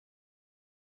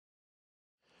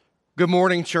Good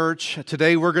morning, church.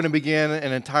 Today we're going to begin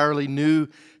an entirely new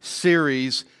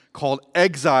series called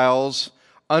Exiles,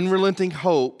 Unrelenting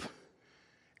Hope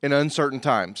in Uncertain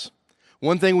Times.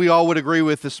 One thing we all would agree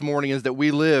with this morning is that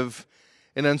we live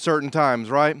in uncertain times,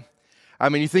 right? I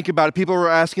mean, you think about it, people are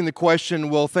asking the question,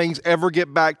 will things ever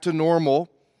get back to normal?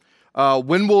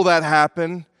 When will that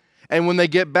happen? And when they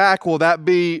get back, will that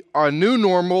be our new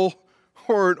normal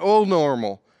or an old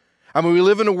normal? I mean, we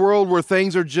live in a world where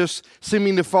things are just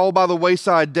seeming to fall by the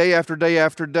wayside day after day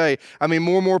after day. I mean,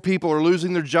 more and more people are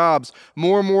losing their jobs.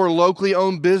 More and more locally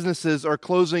owned businesses are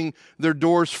closing their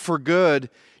doors for good.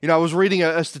 You know, I was reading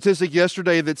a statistic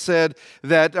yesterday that said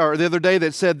that, or the other day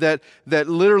that said that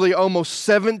literally almost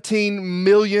 17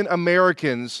 million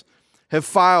Americans have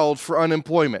filed for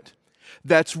unemployment.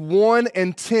 That's 1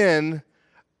 in 10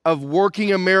 of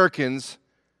working Americans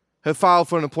have filed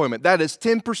for unemployment. That is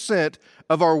 10%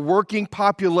 of our working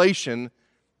population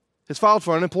has filed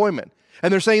for unemployment.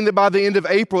 And they're saying that by the end of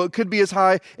April, it could be as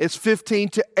high as 15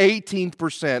 to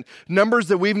 18%, numbers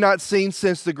that we've not seen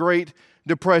since the Great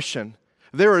Depression.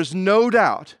 There is no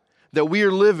doubt that we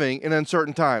are living in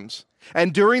uncertain times.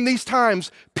 And during these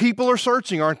times, people are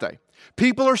searching, aren't they?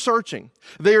 People are searching.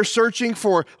 They are searching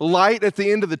for light at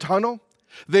the end of the tunnel.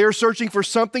 They are searching for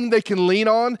something they can lean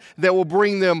on that will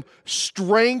bring them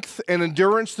strength and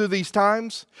endurance through these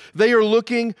times. They are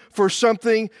looking for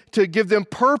something to give them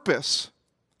purpose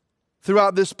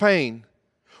throughout this pain.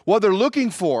 What they're looking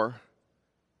for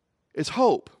is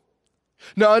hope.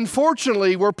 Now,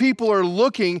 unfortunately, where people are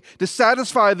looking to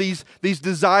satisfy these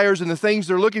desires and the things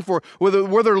they're looking for,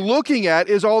 where they're looking at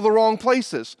is all the wrong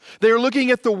places. They are looking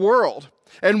at the world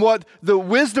and what the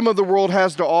wisdom of the world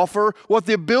has to offer, what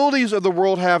the abilities of the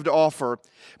world have to offer.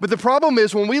 But the problem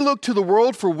is when we look to the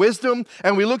world for wisdom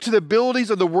and we look to the abilities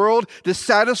of the world to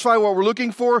satisfy what we're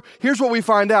looking for, here's what we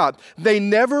find out. They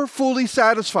never fully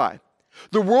satisfy.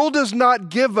 The world does not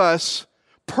give us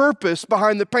purpose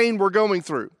behind the pain we're going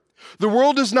through. The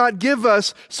world does not give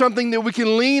us something that we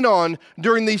can lean on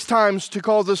during these times to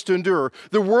cause us to endure.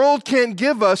 The world can't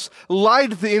give us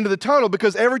light at the end of the tunnel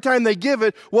because every time they give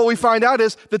it, what we find out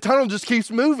is the tunnel just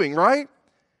keeps moving, right?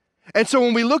 And so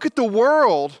when we look at the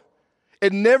world,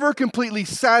 it never completely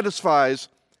satisfies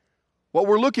what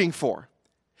we're looking for.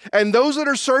 And those that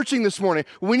are searching this morning,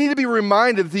 we need to be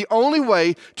reminded that the only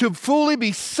way to fully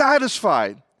be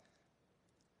satisfied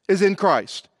is in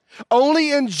Christ. Only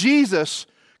in Jesus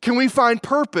can we find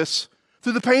purpose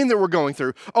through the pain that we're going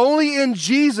through. Only in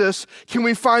Jesus can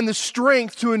we find the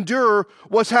strength to endure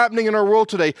what's happening in our world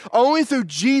today. Only through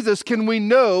Jesus can we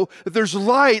know that there's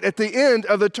light at the end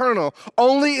of the tunnel.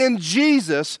 Only in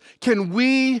Jesus can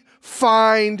we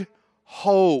find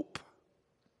hope.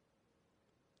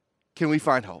 Can we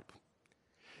find hope?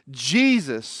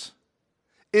 Jesus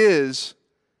is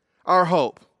our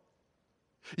hope.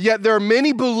 Yet there are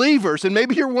many believers, and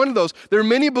maybe you're one of those, there are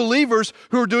many believers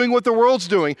who are doing what the world's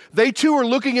doing. They too are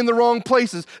looking in the wrong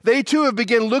places. They too have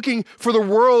begun looking for the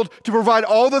world to provide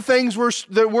all the things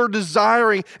that we're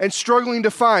desiring and struggling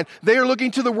to find. They are looking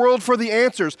to the world for the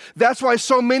answers. That's why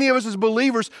so many of us as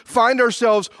believers find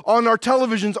ourselves on our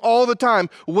televisions all the time,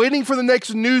 waiting for the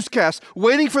next newscast,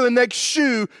 waiting for the next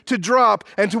shoe to drop,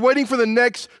 and waiting for the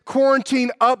next quarantine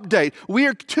update. We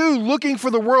are too looking for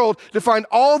the world to find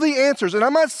all the answers. And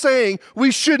I'm not saying we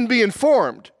shouldn't be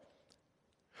informed,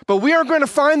 but we aren't going to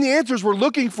find the answers we're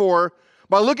looking for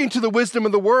by looking to the wisdom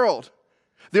of the world.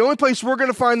 The only place we're going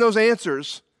to find those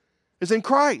answers is in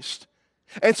Christ.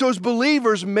 And so as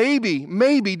believers,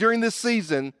 maybe during this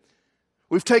season,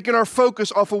 we've taken our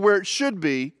focus off of where it should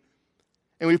be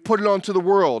and we've put it onto the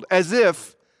world as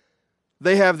if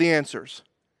they have the answers.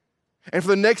 And for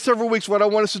the next several weeks, what I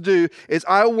want us to do is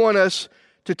I want us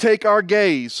to take our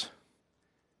gaze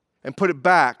and put it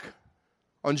back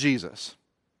on Jesus.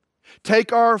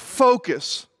 Take our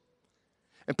focus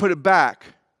and put it back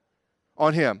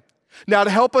on Him. Now, to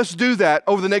help us do that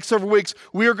over the next several weeks,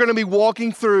 we are going to be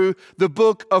walking through the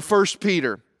book of 1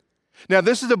 Peter. Now,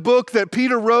 this is a book that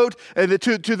Peter wrote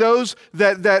to those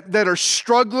that are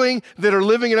struggling, that are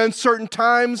living in uncertain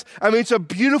times. I mean, it's a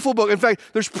beautiful book. In fact,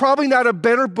 there's probably not a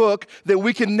better book that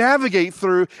we can navigate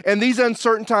through in these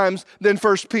uncertain times than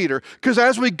 1 Peter. Because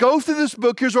as we go through this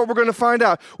book, here's what we're going to find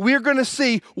out. We are going to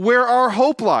see where our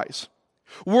hope lies.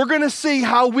 We're going to see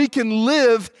how we can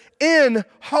live in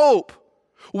hope.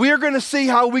 We are going to see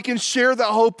how we can share the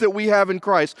hope that we have in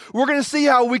Christ. We're going to see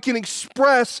how we can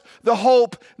express the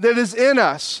hope that is in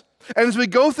us. And as we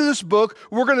go through this book,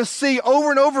 we're going to see over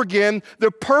and over again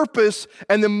the purpose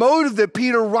and the motive that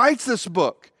Peter writes this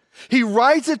book. He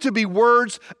writes it to be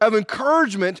words of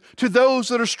encouragement to those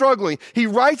that are struggling. He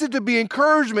writes it to be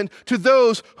encouragement to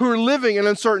those who are living in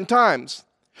uncertain times.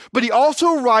 But he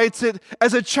also writes it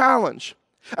as a challenge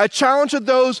to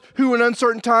those who in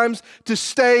uncertain times to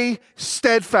stay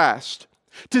steadfast,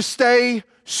 to stay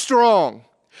strong,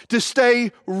 to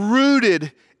stay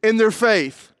rooted in their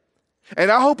faith. And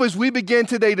I hope as we begin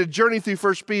today to journey through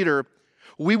 1 Peter,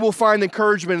 we will find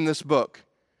encouragement in this book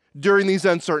during these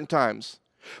uncertain times.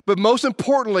 But most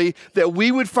importantly, that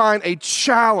we would find a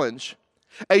challenge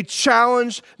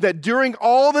that during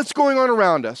all that's going on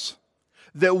around us,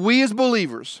 that we as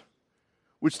believers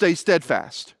would stay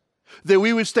steadfast, that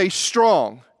we would stay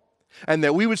strong, and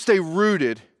that we would stay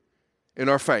rooted in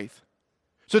our faith.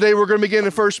 So today we're going to begin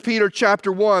in 1 Peter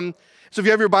chapter 1. So if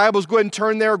you have your Bibles, go ahead and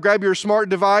turn there, grab your smart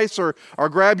device or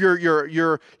grab your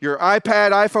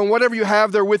iPad, iPhone, whatever you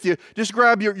have there with you. Just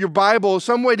grab your Bible,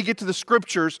 some way to get to the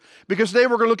scriptures, because today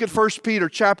we're going to look at 1 Peter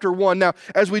chapter 1. Now,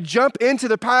 as we jump into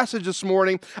the passage this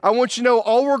morning, I want you to know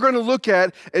all we're going to look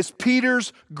at is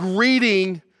Peter's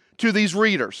greeting to these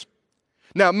readers.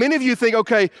 Now, many of you think,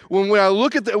 okay, when I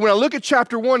look at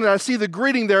chapter 1 and I see the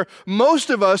greeting there, most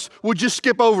of us would just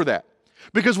skip over that.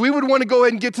 Because we would want to go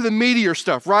ahead and get to the meatier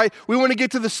stuff, right? We want to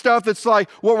get to the stuff that's like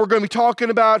what we're going to be talking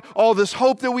about, all this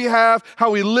hope that we have,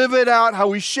 how we live it out, how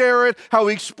we share it, how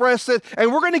we express it.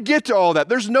 And we're going to get to all that.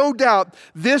 There's no doubt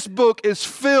this book is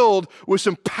filled with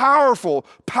some powerful,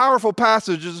 powerful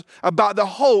passages about the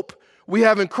hope we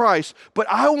have in Christ. But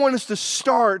I want us to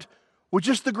start with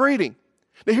just the greeting.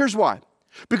 Now, here's why.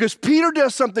 Because Peter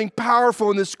does something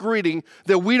powerful in this greeting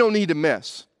that we don't need to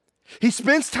miss. He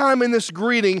spends time in this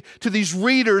greeting to these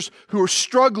readers who are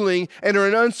struggling and are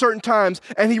in uncertain times,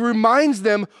 and he reminds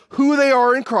them who they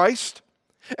are in Christ,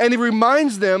 and he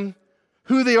reminds them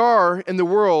who they are in the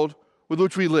world with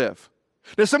which we live.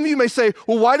 Now, some of you may say,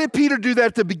 well, why did Peter do that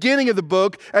at the beginning of the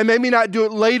book and maybe not do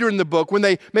it later in the book when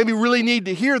they maybe really need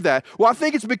to hear that? Well, I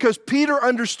think it's because Peter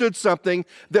understood something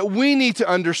that we need to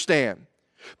understand.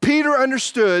 Peter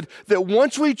understood that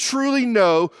once we truly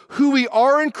know who we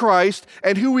are in Christ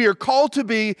and who we are called to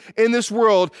be in this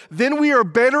world, then we are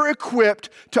better equipped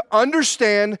to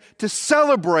understand, to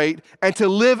celebrate, and to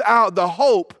live out the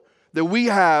hope that we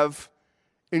have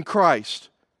in Christ.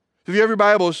 If you have your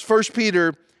Bibles, 1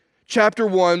 Peter chapter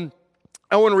 1,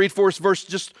 I want to read for us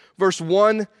verse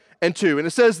 1 and 2. And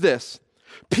it says this,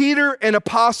 Peter, an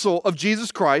apostle of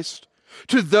Jesus Christ,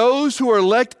 to those who are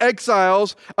elect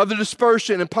exiles of the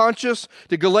dispersion in Pontus,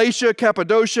 to Galatia,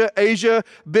 Cappadocia, Asia,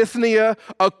 Bithynia,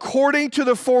 according to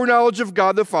the foreknowledge of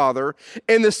God the Father,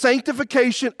 in the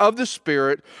sanctification of the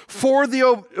Spirit, for the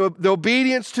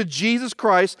obedience to Jesus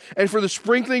Christ, and for the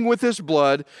sprinkling with His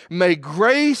blood, may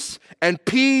grace and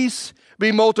peace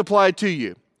be multiplied to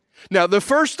you. Now, the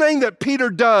first thing that Peter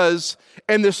does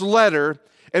in this letter,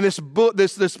 and this book,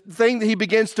 this thing that he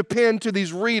begins to pen to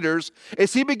these readers,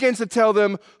 is he begins to tell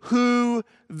them who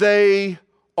they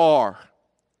are.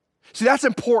 See, that's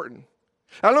important.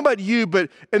 I don't know about you, but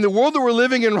in the world that we're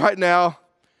living in right now,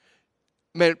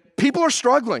 man, people are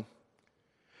struggling.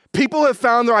 People have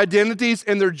found their identities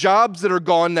in their jobs that are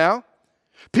gone now.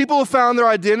 People have found their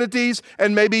identities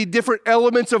and maybe different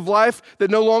elements of life that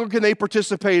no longer can they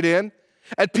participate in.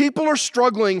 And people are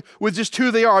struggling with just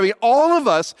who they are. I mean, all of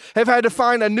us have had to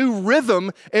find a new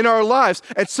rhythm in our lives.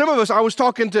 And some of us, I was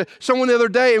talking to someone the other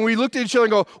day, and we looked at each other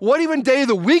and go, what even day of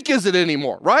the week is it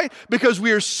anymore, right? Because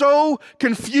we are so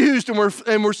confused and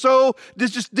we're so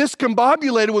just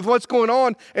discombobulated with what's going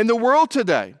on in the world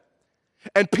today.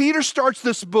 And Peter starts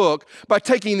this book by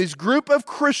taking this group of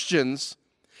Christians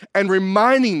and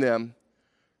reminding them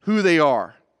who they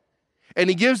are. And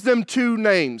he gives them two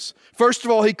names. First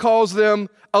of all, he calls them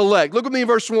elect. Look at me in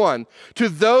verse 1. To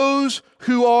those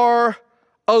who are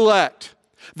elect.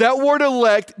 That word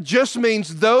elect just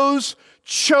means those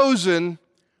chosen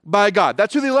by God.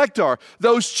 That's who the elect are.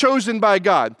 Those chosen by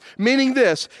God. Meaning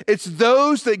this, it's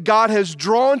those that God has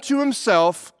drawn to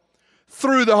Himself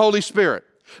through the Holy Spirit.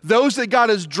 Those that God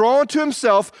has drawn to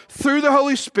Himself through the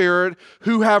Holy Spirit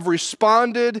who have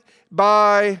responded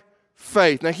by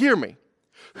faith. Now hear me.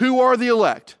 Who are the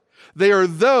elect? They are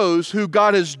those who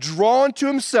God has drawn to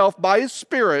Himself by His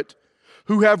Spirit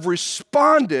who have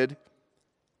responded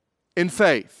in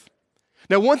faith.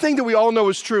 Now, one thing that we all know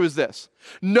is true is this.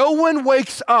 No one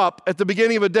wakes up at the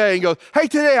beginning of a day and goes, hey,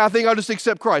 today I think I'll just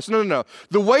accept Christ. No.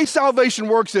 The way salvation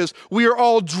works is we are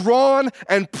all drawn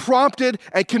and prompted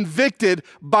and convicted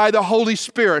by the Holy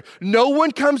Spirit. No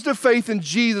one comes to faith in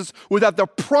Jesus without the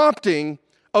prompting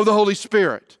of the Holy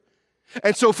Spirit.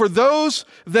 And so for those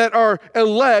that are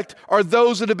elect are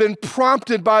those that have been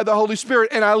prompted by the Holy Spirit.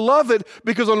 And I love it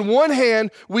because on one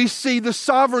hand, we see the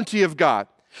sovereignty of God,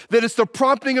 that it's the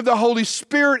prompting of the Holy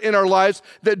Spirit in our lives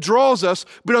that draws us.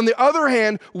 But on the other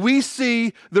hand, we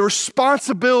see the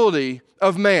responsibility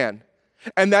of man,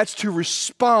 and that's to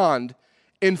respond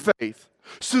in faith.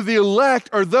 So the elect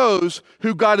are those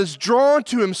who God has drawn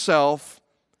to himself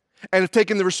and have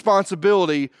taken the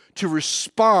responsibility to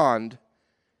respond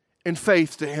in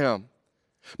faith to him.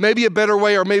 Maybe a better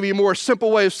way, or maybe a more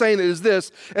simple way of saying it is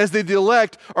this, as the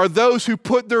elect are those who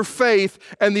put their faith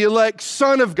in the elect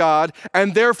Son of God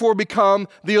and therefore become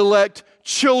the elect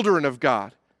children of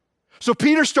God. So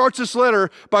Peter starts this letter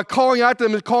by calling out to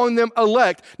them and calling them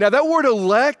elect. Now that word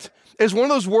elect is one of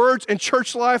those words in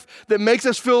church life that makes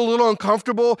us feel a little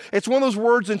uncomfortable. It's one of those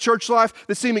words in church life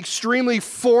that seem extremely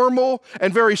formal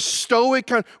and very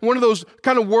stoic, one of those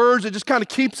kind of words that just kind of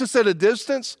keeps us at a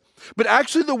distance. But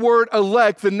actually the word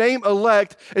elect, the name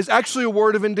elect, is actually a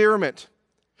word of endearment.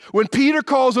 When Peter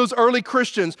calls those early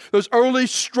Christians, those early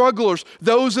strugglers,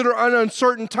 those that are in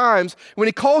uncertain times, when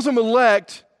he calls them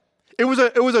elect, it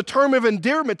was a term of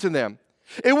endearment to them.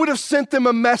 It would have sent them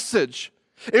a message.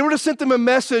 It would have sent them a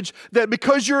message that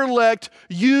because you're elect,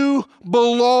 you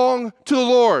belong to the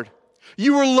Lord.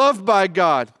 You were loved by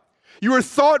God. You were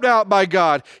thought out by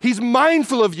God. He's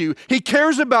mindful of you. He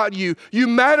cares about you. You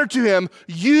matter to him.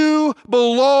 You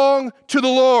belong to the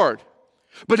Lord.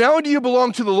 But not only do you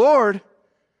belong to the Lord,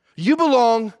 you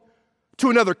belong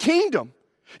to another kingdom.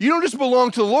 You don't just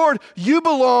belong to the Lord, you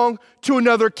belong to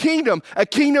another kingdom, a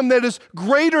kingdom that is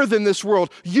greater than this world.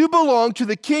 You belong to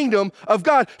the kingdom of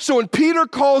God. So when Peter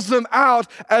calls them out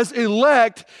as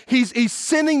elect, he's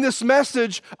sending this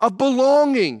message of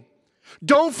belonging.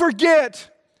 Don't forget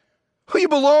who you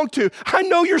belong to. I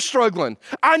know you're struggling.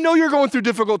 I know you're going through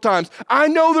difficult times. I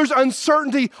know there's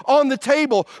uncertainty on the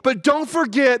table, but don't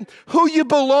forget who you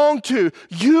belong to.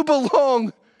 You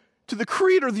belong to the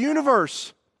Creator of the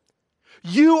universe.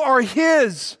 You are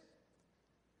his,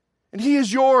 and he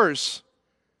is yours.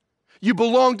 You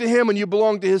belong to him, and you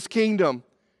belong to his kingdom.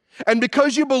 And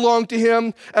because you belong to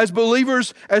him, as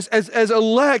believers, as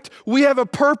elect, we have a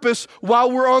purpose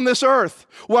while we're on this earth.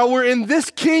 While we're in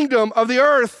this kingdom of the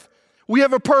earth, we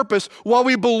have a purpose. While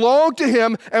we belong to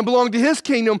him and belong to his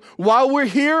kingdom, while we're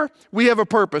here, we have a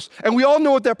purpose. And we all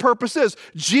know what that purpose is.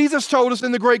 Jesus told us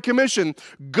in the Great Commission,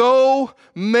 go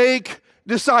make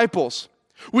disciples.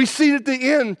 We see at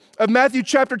the end of Matthew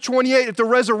chapter 28 at the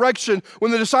resurrection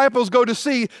when the disciples go to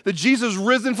see that Jesus is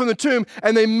risen from the tomb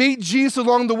and they meet Jesus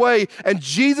along the way, and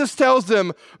Jesus tells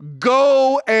them,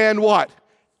 go and what?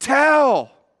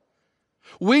 Tell.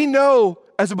 We know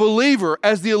as a believer,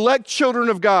 as the elect children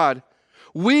of God,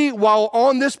 we, while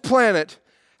on this planet,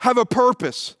 have a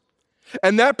purpose.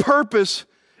 And that purpose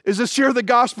is to share the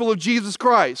gospel of Jesus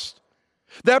Christ.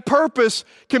 That purpose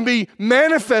can be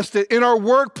manifested in our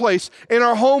workplace, in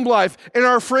our home life, in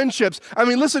our friendships. I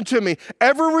mean, listen to me.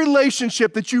 Every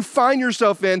relationship that you find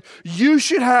yourself in, you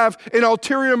should have an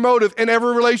ulterior motive in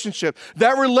every relationship.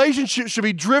 That relationship should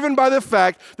be driven by the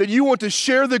fact that you want to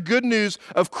share the good news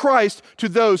of Christ to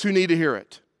those who need to hear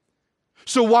it.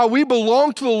 So while we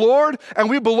belong to the Lord and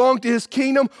we belong to his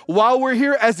kingdom, while we're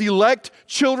here as elect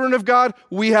children of God,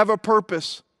 we have a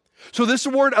purpose. So this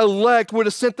word elect would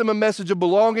have sent them a message of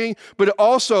belonging, but it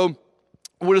also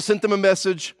would have sent them a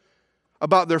message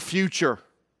about their future.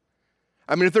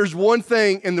 I mean, if there's one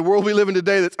thing in the world we live in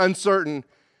today that's uncertain,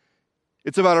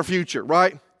 it's about our future,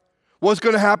 right? What's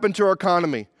going to happen to our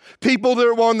economy? People that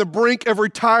are on the brink of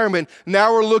retirement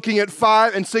now are looking at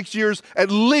 5 and 6 years at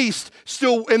least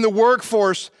still in the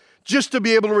workforce just to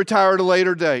be able to retire at a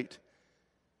later date.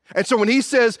 And so when he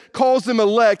says, calls them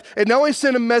elect, it not only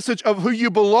sent a message of who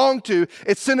you belong to,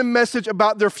 it sent a message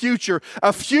about their future,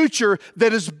 a future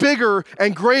that is bigger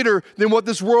and greater than what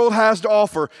this world has to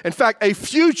offer. In fact, a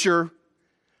future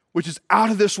which is out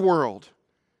of this world.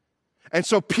 And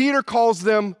so Peter calls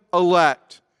them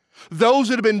elect, those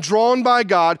that have been drawn by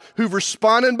God, who've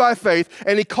responded by faith,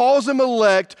 and he calls them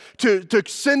elect to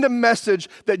send a message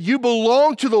that you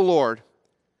belong to the Lord.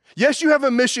 Yes, you have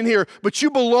a mission here, but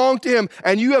you belong to him,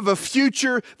 and you have a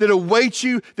future that awaits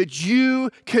you that you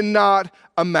cannot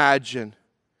imagine.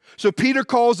 So Peter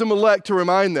calls them elect to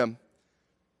remind them.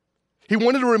 He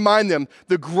wanted to remind them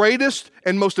the greatest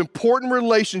and most important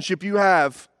relationship you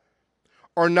have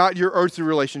are not your earthly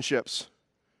relationships.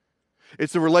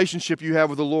 It's the relationship you have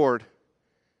with the Lord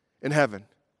in heaven.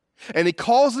 And he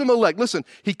calls them elect. Listen,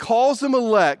 he calls them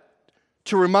elect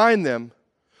to remind them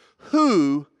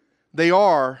who they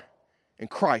are in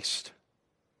Christ.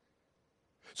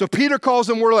 So Peter calls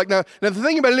them we're elect. Now the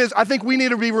thing about it is, I think we need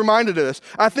to be reminded of this.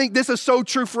 I think this is so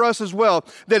true for us as well,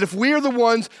 that if we are the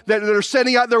ones that are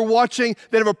sitting out there watching,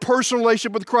 that have a personal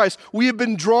relationship with Christ, we have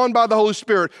been drawn by the Holy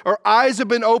Spirit. Our eyes have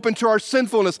been open to our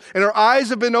sinfulness, and our eyes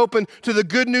have been open to the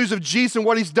good news of Jesus and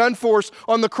what he's done for us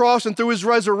on the cross and through his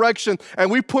resurrection, and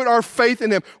we put our faith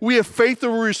in him. We have faith that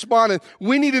we respond, and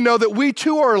we need to know that we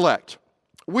too are elect.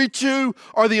 We too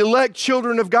are the elect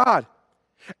children of God.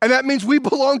 And that means we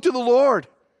belong to the Lord.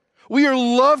 We are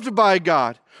loved by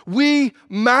God. We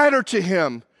matter to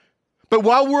him. But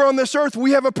while we're on this earth,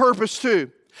 we have a purpose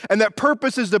too. And that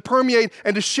purpose is to permeate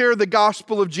and to share the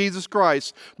gospel of Jesus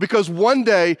Christ. Because one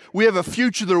day we have a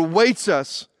future that awaits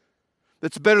us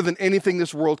that's better than anything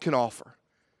this world can offer.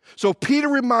 So Peter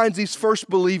reminds these first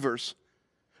believers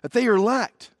that they are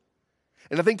elect.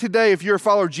 And I think today, if you're a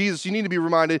follower of Jesus, you need to be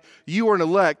reminded you are an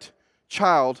elect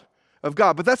child of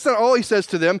God. But that's not all he says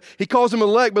to them. He calls them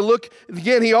elect, but look,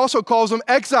 again, he also calls them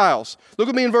exiles. Look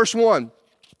at me in verse 1.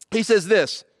 He says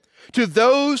this, to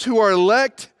those who are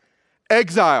elect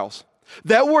exiles.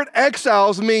 That word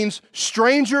exiles means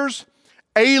strangers,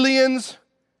 aliens,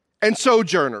 and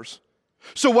sojourners.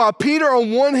 So while Peter,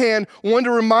 on one hand, wanted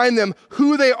to remind them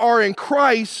who they are in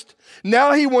Christ,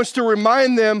 now he wants to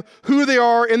remind them who they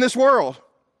are in this world.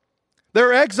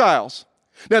 They're exiles.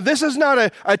 Now, this is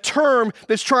not a term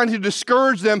that's trying to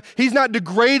discourage them. He's not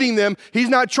degrading them. He's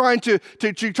not trying to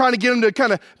get them to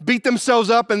kind of beat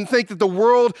themselves up and think that the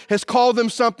world has called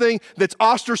them something that's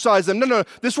ostracized them. No.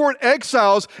 This word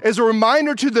exiles is a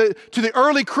reminder to the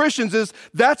early Christians is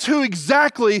that's who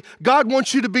exactly God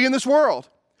wants you to be in this world.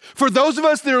 For those of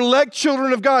us that are elect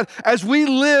children of God, as we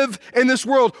live in this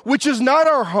world, which is not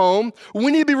our home,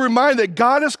 we need to be reminded that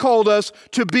God has called us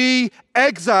to be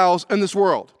exiles in this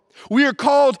world. We are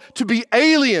called to be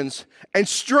aliens and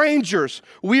strangers.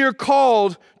 We are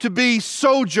called to be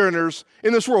sojourners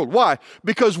in this world. Why?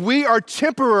 Because we are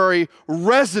temporary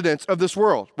residents of this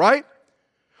world, right?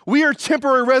 We are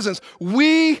temporary residents.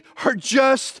 We are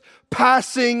just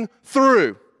passing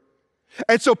through.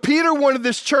 And so Peter wanted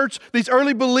this church, these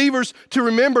early believers, to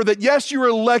remember that yes, you are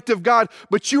elect of God,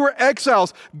 but you are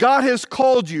exiles. God has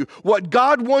called you. What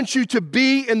God wants you to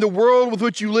be in the world with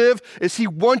which you live is he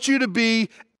wants you to be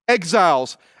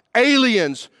exiles,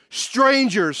 aliens,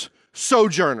 strangers,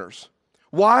 sojourners.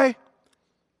 Why?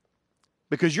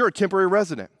 Because you're a temporary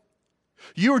resident.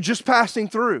 You are just passing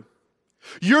through.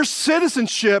 Your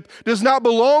citizenship does not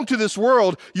belong to this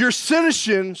world. Your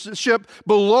citizenship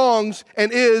belongs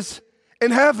and is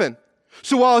in heaven.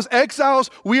 So while as exiles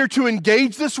we are to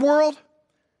engage this world,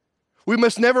 we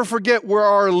must never forget where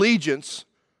our allegiance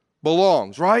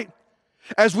belongs, right?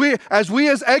 As we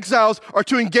as exiles are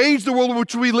to engage the world in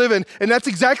which we live in, and that's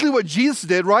exactly what Jesus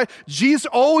did, right? Jesus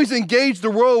always engaged the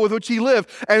world with which he lived.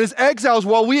 And as exiles,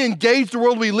 while we engage the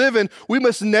world we live in, we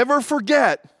must never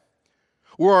forget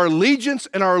where our allegiance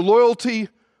and our loyalty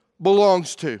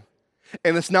belongs to.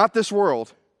 And it's not this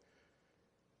world,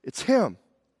 it's him.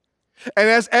 And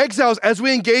as exiles, as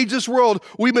we engage this world,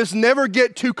 we must never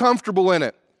get too comfortable in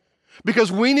it.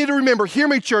 Because we need to remember, hear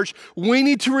me, church, we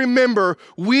need to remember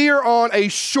we are on a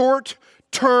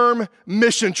short-term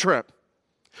mission trip.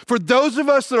 For those of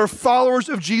us that are followers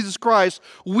of Jesus Christ,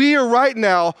 we are right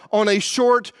now on a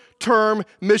short-term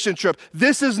mission trip.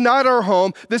 This is not our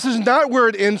home. This is not where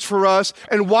it ends for us.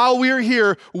 And while we are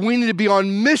here, we need to be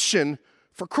on mission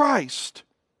for Christ.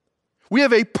 We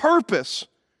have a purpose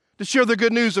to share the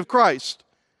good news of Christ.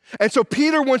 And so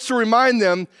Peter wants to remind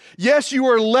them, yes, you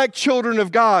are elect children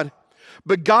of God,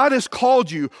 but God has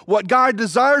called you. What God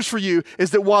desires for you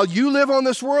is that while you live on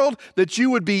this world, that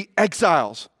you would be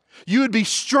exiles. You would be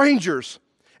strangers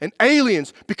and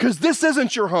aliens because this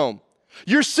isn't your home.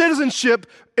 Your citizenship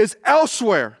is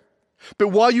elsewhere. But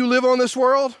while you live on this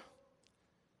world,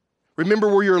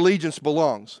 remember where your allegiance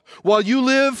belongs. While you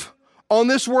live on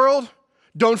this world,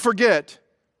 don't forget,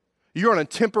 you're on a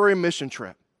temporary mission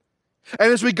trip.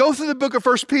 And as we go through the book of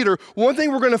 1 Peter, one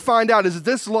thing we're going to find out is that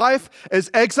this life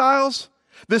as exiles,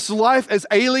 this life as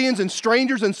aliens and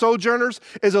strangers and sojourners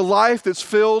is a life that's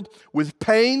filled with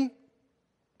pain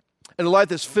and a life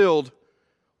that's filled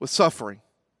with suffering.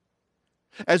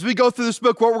 As we go through this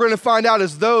book, what we're going to find out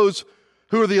is those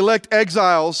who are the elect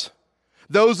exiles,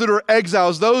 those that are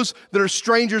exiles, those that are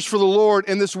strangers for the Lord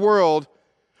in this world,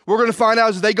 we're going to find out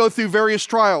as they go through various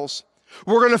trials.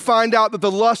 We're going to find out that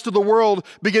the lust of the world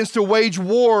begins to wage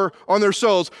war on their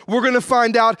souls. We're going to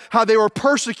find out how they were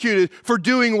persecuted for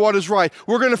doing what is right.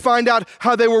 We're going to find out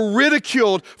how they were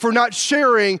ridiculed for not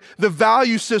sharing the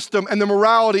value system and the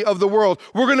morality of the world.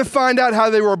 We're going to find out how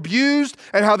they were abused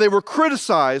and how they were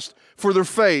criticized for their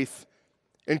faith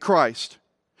in Christ.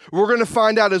 We're going to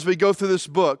find out as we go through this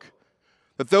book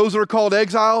that those that are called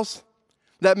exiles,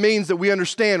 that means that we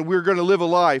understand we're going to live a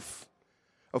life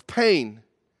of pain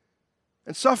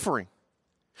and suffering.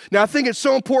 Now, I think it's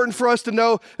so important for us to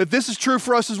know that this is true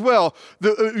for us as well.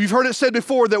 You've heard it said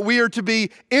before that we are to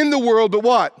be in the world, but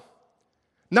what?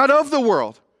 Not of the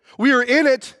world. We are in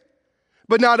it,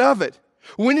 but not of it.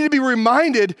 We need to be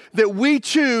reminded that we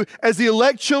too, as the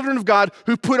elect children of God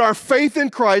who put our faith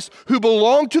in Christ, who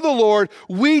belong to the Lord,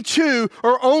 we too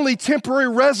are only temporary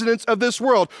residents of this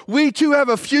world. We too have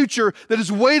a future that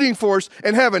is waiting for us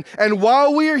in heaven. And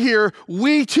while we are here,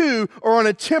 we too are on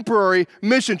a temporary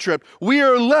mission trip. We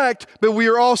are elect, but we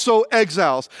are also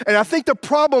exiles. And I think the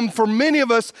problem for many of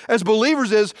us as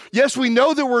believers is, yes, we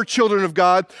know that we're children of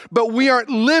God, but we aren't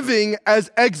living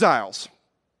as exiles.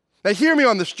 Now hear me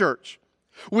on this, church.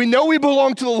 We know we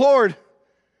belong to the Lord,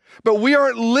 but we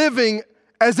aren't living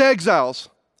as exiles.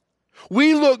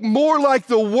 We look more like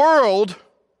the world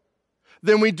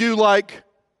than we do like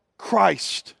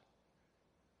Christ.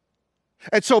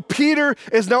 And so Peter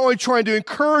is not only trying to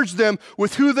encourage them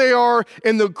with who they are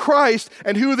in the Christ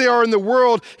and who they are in the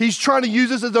world, he's trying to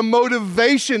use this as a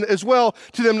motivation as well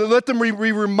to them, to let them be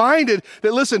reminded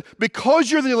that, listen, because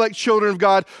you're the elect children of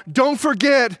God, don't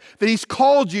forget that he's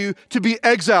called you to be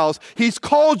exiles. He's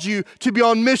called you to be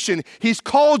on mission. He's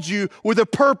called you with a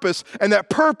purpose, and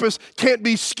that purpose can't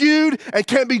be skewed and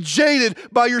can't be jaded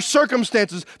by your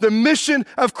circumstances. The mission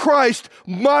of Christ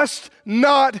must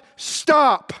not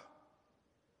stop.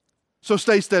 So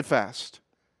stay steadfast.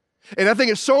 And I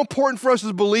think it's so important for us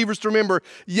as believers to remember,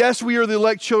 yes, we are the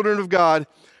elect children of God,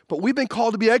 but we've been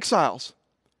called to be exiles.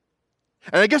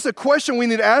 And I guess the question we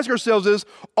need to ask ourselves is,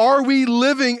 are we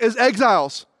living as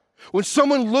exiles? When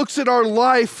someone looks at our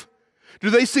life,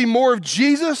 do they see more of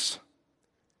Jesus?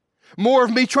 More of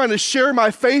me trying to share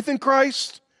my faith in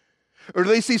Christ? Or do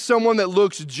they see someone that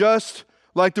looks just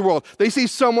like the world? They see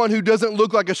someone who doesn't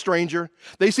look like a stranger.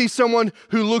 They see someone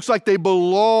who looks like they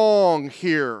belong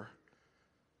here.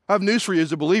 I have news for you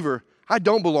as a believer. I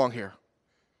don't belong here.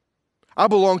 I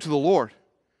belong to the Lord.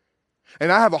 And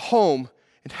I have a home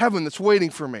in heaven that's waiting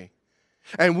for me.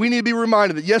 And we need to be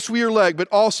reminded that yes, we are elect, but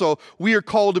also we are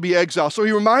called to be exiles. So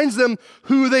he reminds them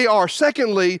who they are.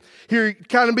 Secondly, he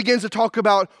kind of begins to talk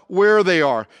about where they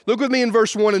are. Look with me in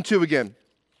verse 1 and 2 again.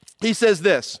 He says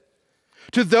this: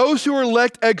 to those who are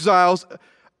elect exiles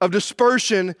of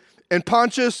dispersion in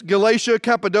Pontus, Galatia,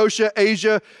 Cappadocia,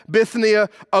 Asia, Bithynia,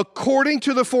 according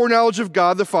to the foreknowledge of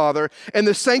God the Father and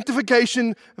the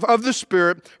sanctification of the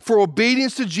Spirit, for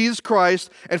obedience to Jesus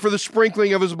Christ and for the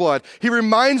sprinkling of his blood. He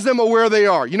reminds them of where they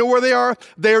are. You know where they are?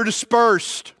 They are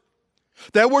dispersed.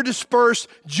 That word dispersed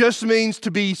just means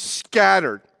to be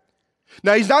scattered.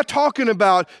 Now, he's not talking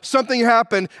about something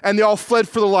happened and they all fled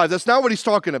for their lives. That's not what he's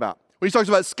talking about. When he talks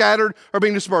about scattered or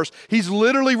being dispersed, he's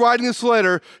literally writing this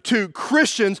letter to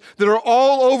Christians that are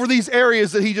all over these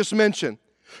areas that he just mentioned.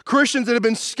 Christians that have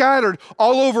been scattered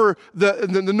all over the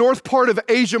north part of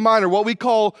Asia Minor, what we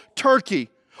call Turkey.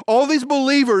 All these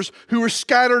believers who were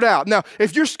scattered out. Now,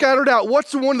 if you're scattered out,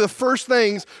 what's one of the first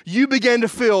things you began to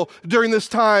feel during this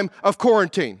time of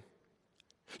quarantine?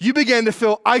 You began to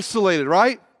feel isolated,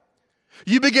 right?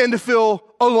 You began to feel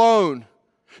alone.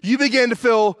 You began to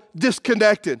feel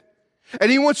disconnected. And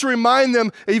he wants to remind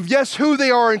them of, yes, who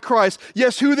they are in Christ.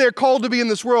 Yes, who they're called to be in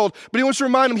this world. But he wants to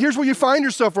remind them, here's where you find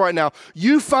yourself right now.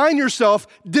 You find yourself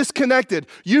disconnected.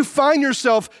 You find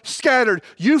yourself scattered.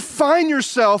 You find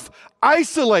yourself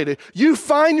isolated. You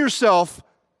find yourself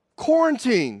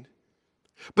quarantined.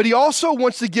 But he also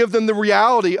wants to give them the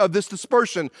reality of this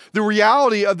dispersion, the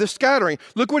reality of this scattering.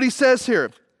 Look what he says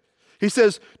here. He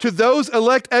says, to those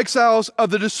elect exiles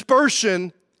of the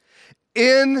dispersion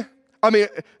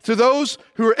to those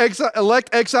who are elect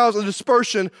exiles of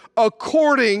dispersion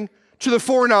according to the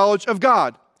foreknowledge of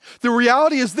God. The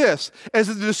reality is this, as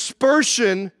the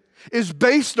dispersion is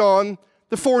based on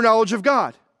the foreknowledge of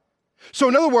God. So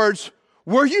in other words,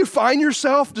 where you find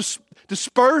yourself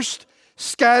dispersed,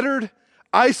 scattered,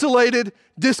 isolated,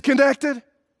 disconnected,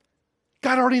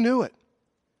 God already knew it.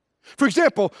 For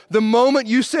example, the moment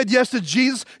you said yes to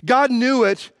Jesus, God knew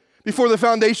it before the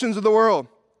foundations of the world.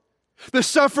 The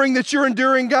suffering that you're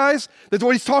enduring, guys, that's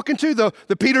what he's talking to,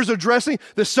 the Peter's addressing,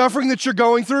 the suffering that you're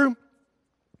going through,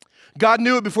 God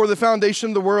knew it before the foundation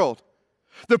of the world.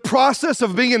 The process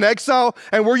of being in exile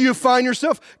and where you find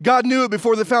yourself, God knew it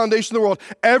before the foundation of the world.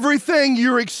 Everything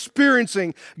you're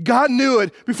experiencing, God knew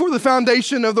it before the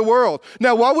foundation of the world.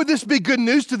 Now, why would this be good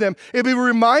news to them? It'd be a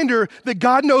reminder that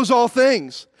God knows all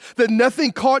things, that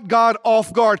nothing caught God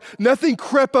off guard, nothing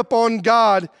crept up on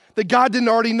God that God didn't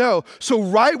already know. So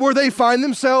right where they find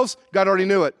themselves, God already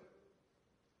knew it.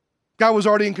 God was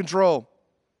already in control.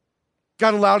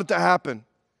 God allowed it to happen.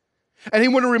 And he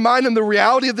wanted to remind them the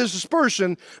reality of this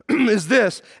dispersion is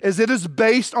it is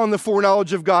based on the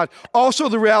foreknowledge of God. Also,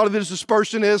 the reality of this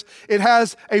dispersion is it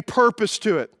has a purpose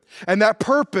to it. And that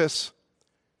purpose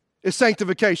is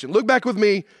sanctification. Look back with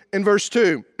me in verse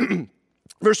 2.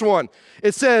 Verse 1.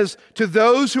 It says, to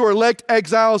those who are elect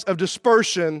exiles of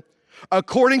dispersion,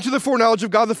 according to the foreknowledge of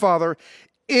God the Father,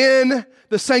 in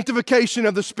the sanctification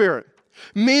of the Spirit.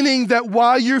 Meaning that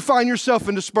while you find yourself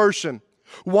in dispersion,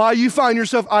 while you find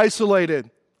yourself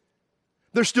isolated,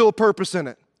 there's still a purpose in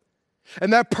it.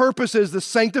 And that purpose is the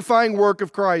sanctifying work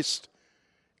of Christ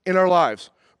in our lives.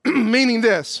 Meaning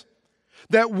this,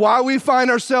 that while we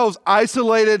find ourselves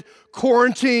isolated,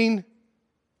 quarantined,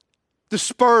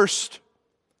 dispersed,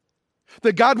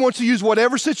 that God wants to use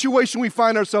whatever situation we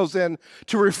find ourselves in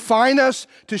to refine us,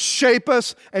 to shape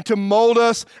us, and to mold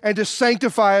us, and to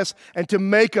sanctify us, and to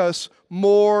make us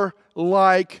more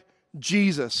like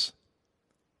Jesus.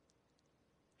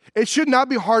 It should not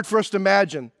be hard for us to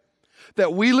imagine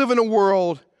that we live in a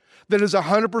world that is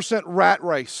 100% rat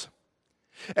race.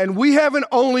 And we haven't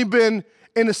only been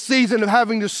in a season of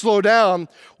having to slow down,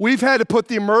 we've had to put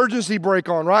the emergency brake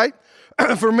on, right?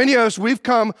 For many of us, we've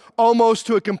come almost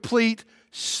to a complete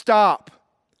stop.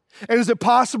 And is it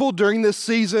possible during this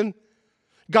season,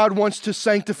 God wants to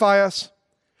sanctify us?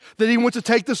 That he wants to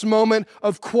take this moment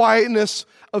of quietness,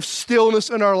 of stillness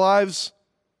in our lives,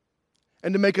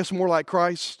 and to make us more like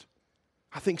Christ?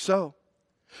 I think so.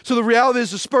 So the reality of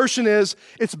this dispersion is,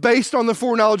 it's based on the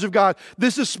foreknowledge of God.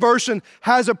 This dispersion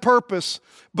has a purpose,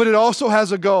 but it also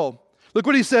has a goal. Look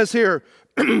what he says here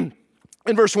in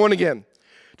verse 1 again.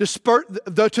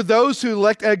 To those who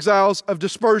elect exiles of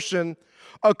dispersion,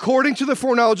 according to the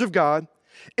foreknowledge of God,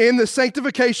 in the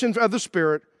sanctification of the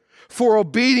Spirit, for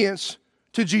obedience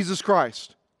to Jesus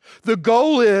Christ. The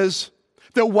goal is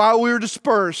that while we are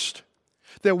dispersed,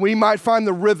 that we might find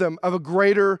the rhythm of a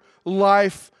greater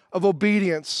life of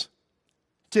obedience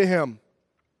to him.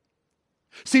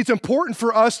 See, it's important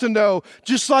for us to know,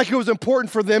 just like it was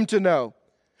important for them to know,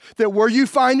 that where you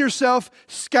find yourself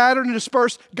scattered and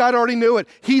dispersed, God already knew it.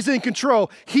 He's in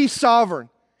control. He's sovereign.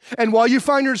 And while you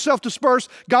find yourself dispersed,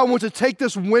 God wants to take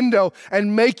this window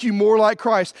and make you more like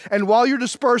Christ. And while you're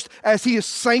dispersed, as he is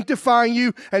sanctifying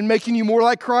you and making you more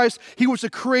like Christ, he wants to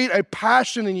create a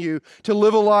passion in you to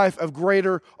live a life of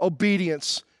greater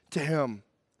obedience to him.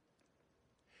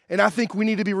 And I think we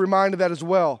need to be reminded of that as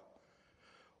well.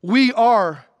 We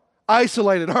are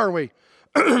isolated, aren't we?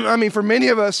 I mean, for many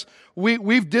of us,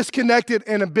 we've disconnected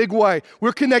in a big way.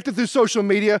 We're connected through social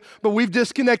media, but we've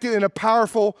disconnected in a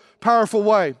powerful, powerful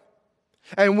way.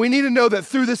 And we need to know that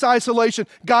through this isolation,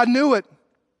 God knew it.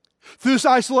 Through this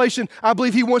isolation, I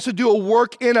believe he wants to do a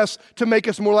work in us to make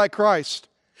us more like Christ.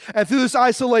 And through this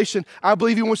isolation, I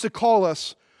believe he wants to call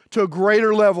us to a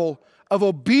greater level of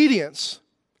obedience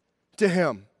to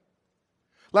him.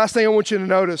 Last thing I want you to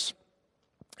notice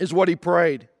is what he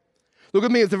prayed. Look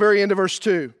at me at the very end of verse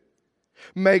 2.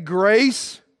 May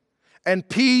grace and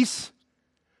peace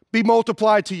be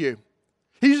multiplied to you.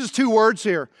 He uses two words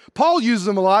here. Paul uses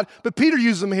them a lot, but Peter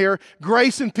uses them here.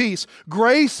 Grace and peace.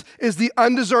 Grace is the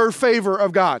undeserved favor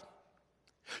of God.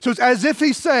 So it's as if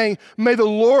he's saying, may the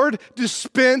Lord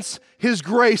dispense his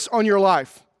grace on your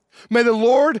life. May the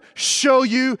Lord show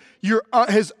you your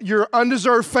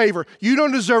undeserved favor. You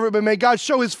don't deserve it, but may God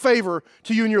show his favor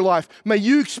to you in your life. May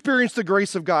you experience the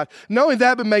grace of God. Not only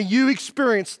that, but may you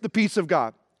experience the peace of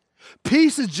God.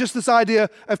 Peace is just this idea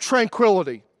of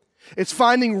tranquility. It's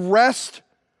finding rest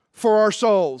for our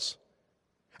souls.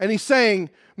 And he's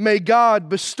saying, may God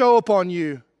bestow upon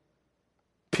you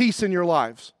peace in your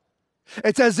lives.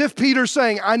 It's as if Peter's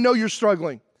saying, I know you're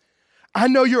struggling. I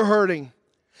know you're hurting.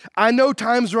 I know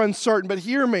times are uncertain, but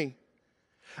hear me.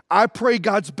 I pray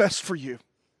God's best for you.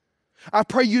 I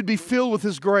pray you'd be filled with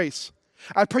his grace.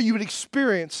 I pray you would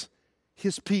experience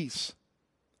his peace.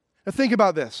 Now think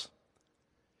about this.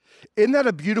 Isn't that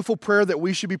a beautiful prayer that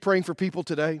we should be praying for people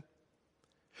today?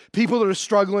 People that are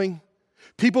struggling,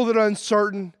 people that are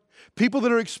uncertain, people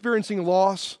that are experiencing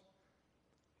loss.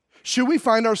 Should we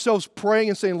find ourselves praying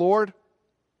and saying, Lord,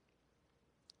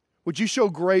 would you show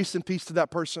grace and peace to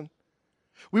that person?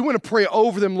 We want to pray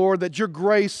over them, Lord, that your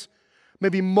grace may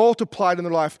be multiplied in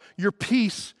their life. Your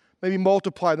peace may be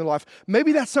multiplied in their life.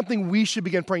 Maybe that's something we should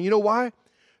begin praying. You know why?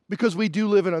 Because we do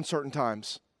live in uncertain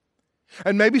times.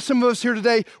 And maybe some of us here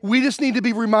today, we just need to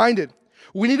be reminded.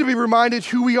 We need to be reminded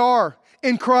who we are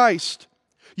in Christ.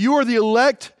 You are the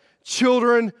elect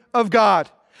children of God.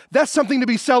 That's something to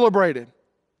be celebrated.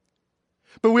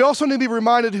 But we also need to be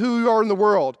reminded who we are in the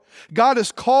world. God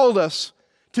has called us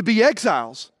to be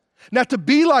exiles. Not to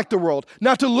be like the world,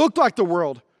 not to look like the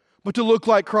world, but to look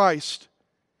like Christ.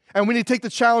 And we need to take the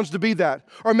challenge to be that.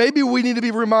 Or maybe we need to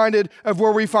be reminded of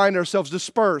where we find ourselves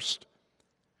dispersed.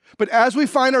 But as we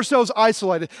find ourselves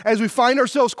isolated, as we find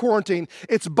ourselves quarantined,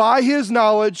 it's by His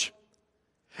knowledge,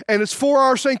 and it's for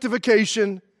our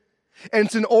sanctification, and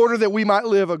it's in order that we might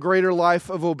live a greater life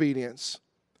of obedience.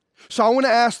 So I want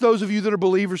to ask those of you that are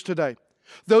believers today,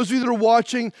 those of you that are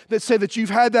watching that say that you've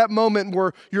had that moment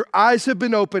where your eyes have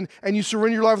been opened and you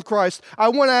surrender your life with Christ, I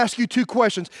want to ask you two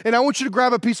questions. And I want you to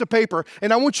grab a piece of paper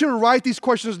and I want you to write these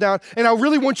questions down and I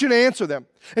really want you to answer them.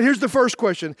 And here's the first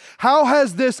question. How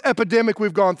has this epidemic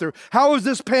we've gone through, how is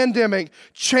this pandemic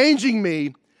changing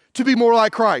me to be more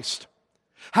like Christ?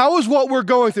 How is what we're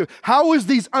going through, how is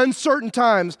these uncertain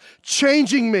times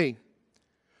changing me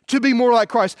to be more like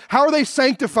Christ? How are they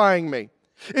sanctifying me?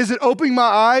 Is it opening my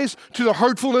eyes to the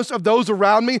hurtfulness of those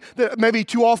around me that maybe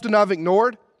too often I've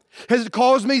ignored? Has it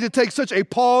caused me to take such a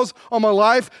pause on my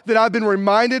life that I've been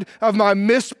reminded of my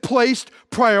misplaced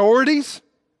priorities?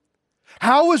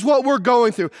 How is what we're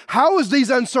going through, how has these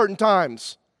uncertain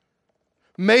times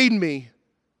made me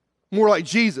more like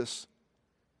Jesus?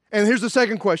 And here's the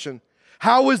second question.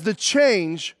 How is the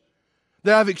change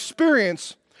that I've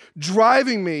experienced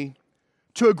driving me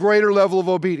to a greater level of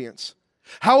obedience?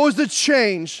 How is the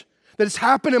change that has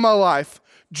happened in my life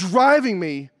driving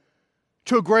me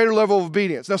to a greater level of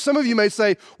obedience? Now, some of you may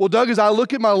say, well, Doug, as I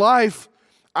look at my life,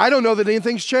 I don't know that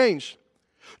anything's changed.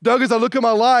 Doug, as I look at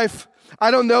my life, I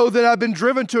don't know that I've been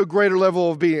driven to a greater level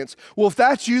of obedience. Well, if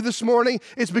that's you this morning,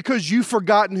 it's because you've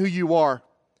forgotten who you are.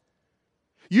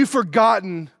 You've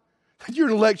forgotten that you're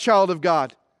an elect child of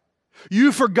God.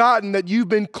 You've forgotten that you've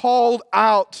been called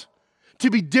out to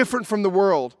be different from the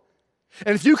world.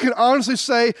 And if you can honestly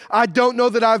say, I don't know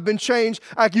that I've been changed,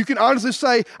 you can honestly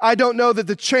say, I don't know that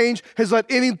the change has led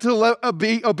any to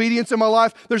obedience in my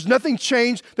life. There's nothing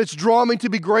changed that's drawn me to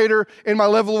be greater in my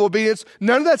level of obedience.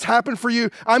 None of that's happened for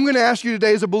you. I'm going to ask you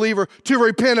today as a believer to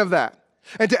repent of that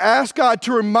and to ask God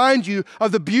to remind you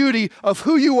of the beauty of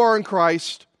who you are in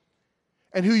Christ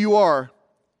and who you are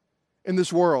in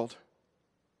this world.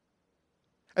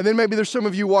 And then maybe there's some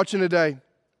of you watching today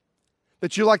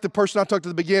that you're like the person I talked to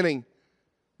at the beginning.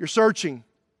 You're searching,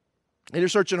 and you're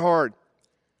searching hard.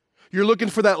 You're looking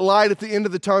for that light at the end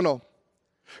of the tunnel.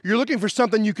 You're looking for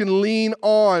something you can lean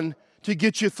on to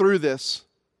get you through this.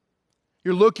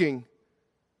 You're looking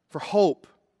for hope.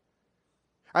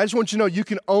 I just want you to know you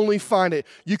can only find it.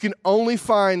 You can only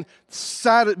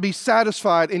be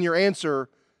satisfied in your answer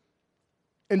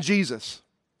in Jesus.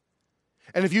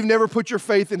 And if you've never put your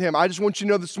faith in Him, I just want you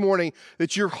to know this morning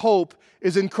that your hope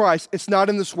is in Christ. It's not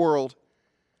in this world.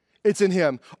 It's in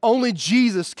Him. Only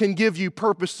Jesus can give you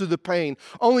purpose through the pain.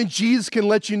 Only Jesus can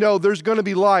let you know there's going to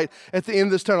be light at the end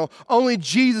of this tunnel. Only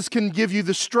Jesus can give you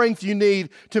the strength you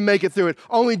need to make it through it.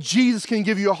 Only Jesus can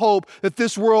give you a hope that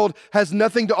this world has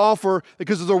nothing to offer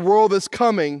because of the world that's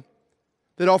coming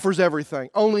that offers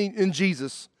everything. Only in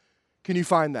Jesus can you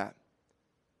find that.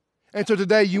 And so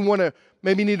today you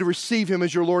maybe need to receive Him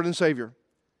as your Lord and Savior.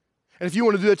 And if you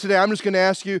want to do that today, I'm just going to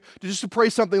ask you to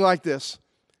pray something like this.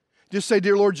 Just say,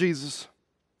 Dear Lord Jesus,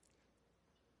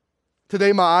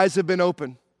 today my eyes have been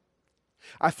open.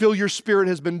 I feel your Spirit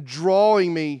has been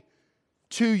drawing me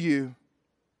to you.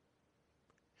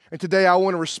 And today I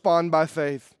want to respond by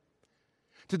faith.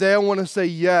 Today I want to say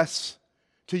yes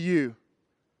to you.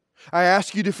 I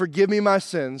ask you to forgive me my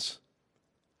sins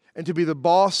and to be the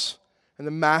boss and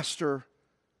the master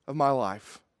of my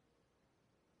life.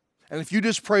 And if you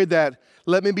just prayed that,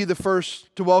 let me be the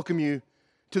first to welcome you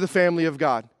to the family of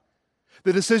God.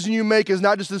 The decision you make is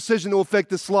not just a decision that will affect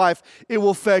this life, it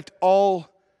will affect all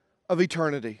of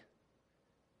eternity.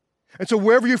 And so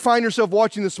wherever you find yourself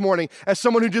watching this morning, as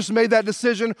someone who just made that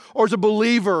decision or as a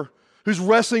believer who's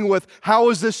wrestling with how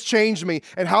has this changed me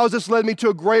and how has this led me to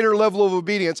a greater level of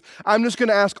obedience, I'm just going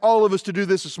to ask all of us to do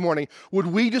this morning. Would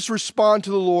we just respond to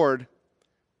the Lord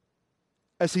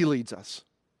as He leads us?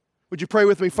 Would you pray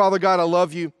with me? Father God, I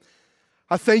love you.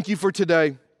 I thank you for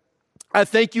today. I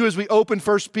thank you as we open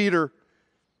 1 Peter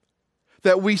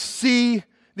that we see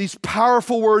these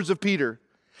powerful words of Peter,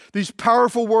 these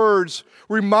powerful words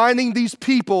reminding these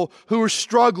people who are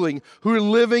struggling, who are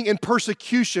living in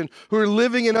persecution, who are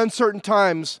living in uncertain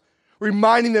times,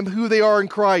 reminding them who they are in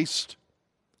Christ.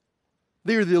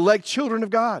 They are the elect children of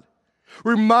God,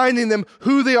 reminding them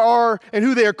who they are and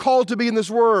who they are called to be in this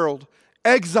world,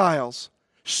 exiles,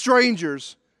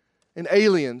 strangers, and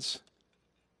aliens.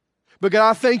 But God,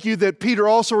 I thank you that Peter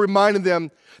also reminded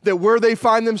them that where they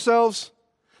find themselves,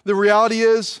 the reality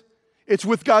is, it's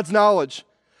with God's knowledge.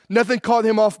 Nothing caught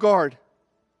him off guard.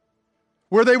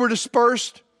 Where they were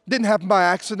dispersed, Didn't happen by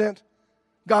accident.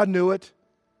 God knew it.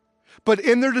 But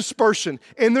in their dispersion,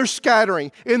 in their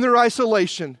scattering, in their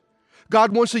isolation,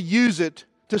 God wants to use it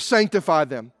to sanctify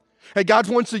them. And God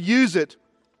wants to use it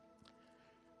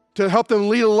to help them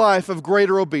lead a life of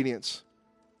greater obedience.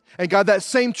 And God, that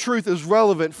same truth is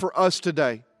relevant for us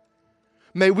today.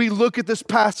 May we look at this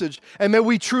passage and may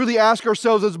we truly ask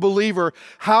ourselves as a believer,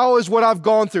 how is what I've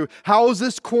gone through? How is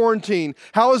this quarantine?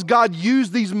 How has God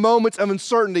used these moments of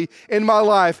uncertainty in my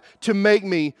life to make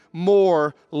me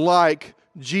more like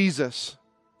Jesus?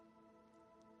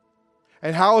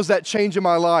 And how has that change in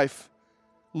my life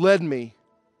led me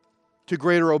to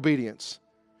greater obedience?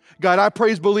 God, I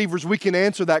pray as believers we can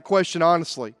answer that question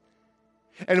honestly.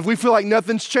 And if we feel like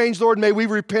nothing's changed, Lord, may we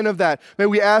repent of that. May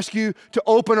we ask you to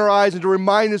open our eyes and to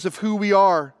remind us of who we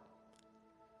are.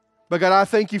 But God, I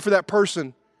thank you for that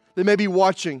person that may be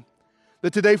watching,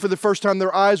 that today for the first time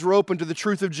their eyes were open to the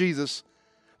truth of Jesus,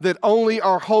 that only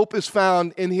our hope is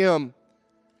found in Him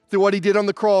through what He did on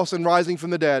the cross and rising from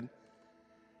the dead.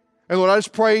 And Lord, I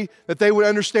just pray that they would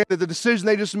understand that the decision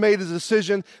they just made is a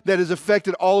decision that has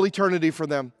affected all eternity for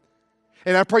them.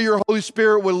 And I pray your Holy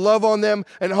Spirit would love on them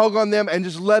and hug on them and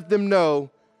just let them know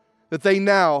that they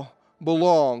now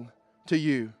belong to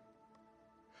you.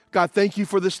 God, thank you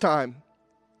for this time.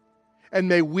 And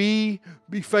may we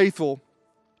be faithful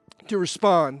to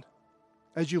respond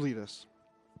as you lead us.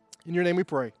 In your name we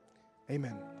pray.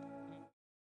 Amen.